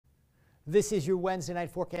This is your Wednesday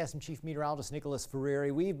night forecast. I'm Chief Meteorologist Nicholas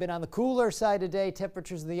Ferreri. We've been on the cooler side today.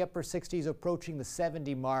 Temperatures in the upper 60s approaching the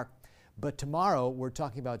 70 mark. But tomorrow we're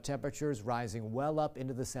talking about temperatures rising well up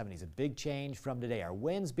into the 70s. A big change from today. Our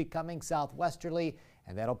winds becoming southwesterly,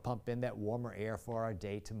 and that'll pump in that warmer air for our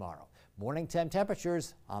day tomorrow. Morning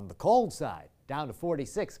temperatures on the cold side, down to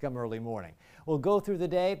 46 come early morning. We'll go through the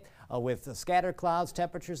day with scattered clouds,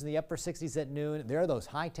 temperatures in the upper 60s at noon. There are those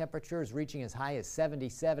high temperatures reaching as high as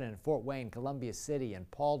 77 in Fort Wayne, Columbia City, and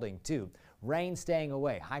Paulding too. Rain staying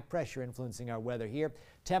away, high pressure influencing our weather here.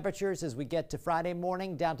 Temperatures as we get to Friday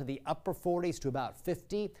morning down to the upper 40s to about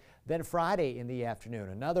 50. Then Friday in the afternoon,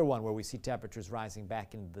 another one where we see temperatures rising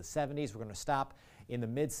back into the 70s. We're going to stop in the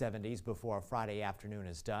mid-70s before Friday afternoon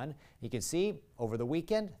is done. You can see over the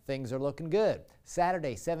weekend, things are looking good.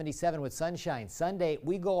 Saturday, 77 with sunshine. Sunday,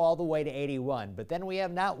 we go all the way to 81, but then we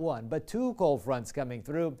have not one, but two cold fronts coming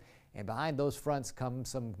through. And behind those fronts come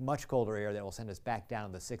some much colder air that will send us back down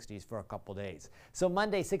in the 60s for a couple days. So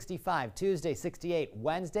Monday, 65, Tuesday, 68,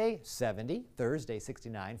 Wednesday, 70, Thursday,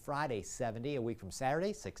 69, Friday, 70, a week from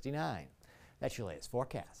Saturday, 69. That's your latest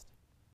forecast.